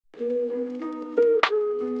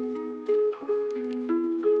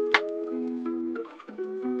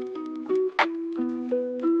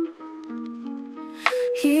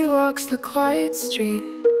walks the quiet street.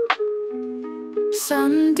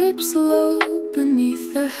 Sun dips low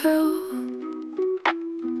beneath the hill.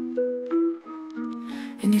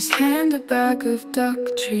 In his hand a bag of duck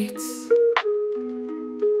treats.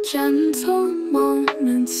 Gentle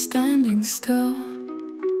moments standing still.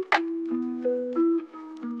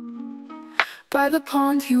 By the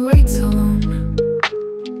pond he waits alone.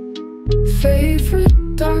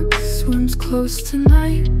 Favorite duck swims close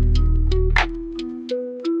tonight.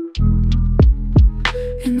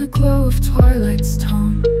 In the glow of twilight's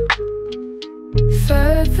tone,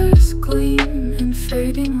 feathers gleam in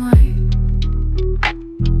fading light.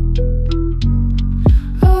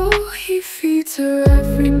 Oh, he feeds her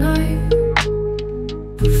every night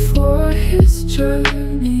before his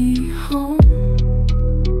journey home.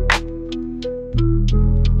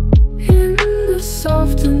 In the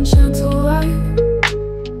soft and gentle light,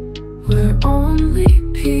 where only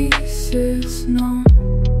peace is known.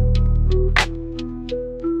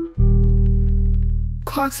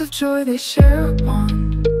 Clocks of joy they share a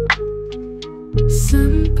bond.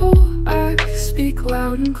 Simple acts speak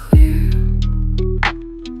loud and clear.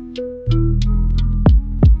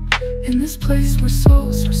 In this place where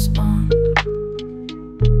souls respond,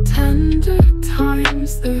 tender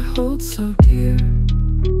times they hold so dear.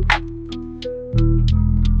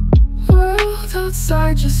 World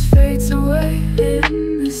outside just fades away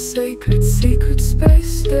in this sacred, secret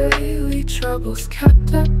space. Daily troubles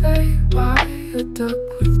kept at bay by a duck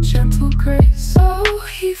with gentle grace. Oh,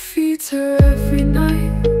 he feeds her every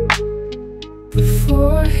night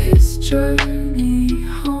before his journey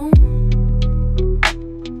home.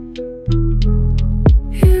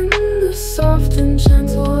 In the soft and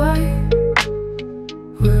gentle light,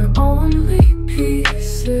 where only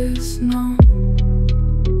peace is known.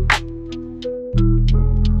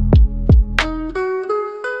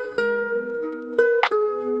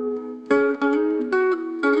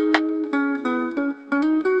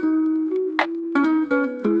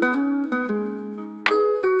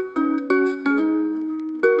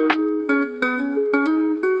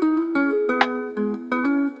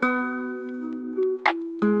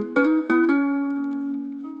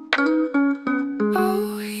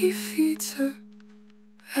 Oh, he feeds her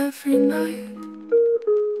every night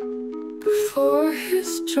before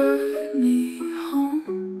his journey home.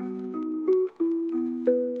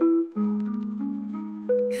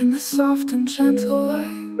 In the soft and gentle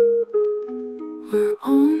light, where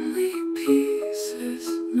only peace is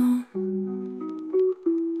known.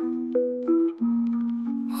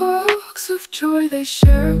 Walks of joy they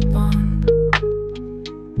share a bond.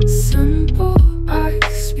 Simple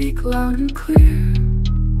acts speak loud and clear.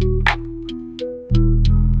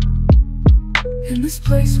 In this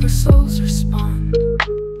place where souls respond,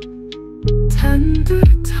 tender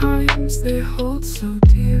times they hold so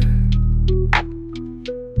dear.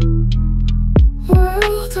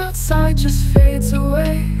 World outside just fades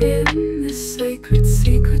away in this sacred,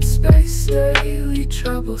 secret space. Daily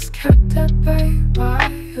troubles kept at bay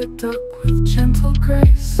by a duck with gentle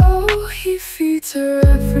grace. Oh, he feeds her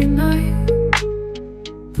every night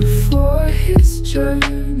before his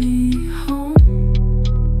journey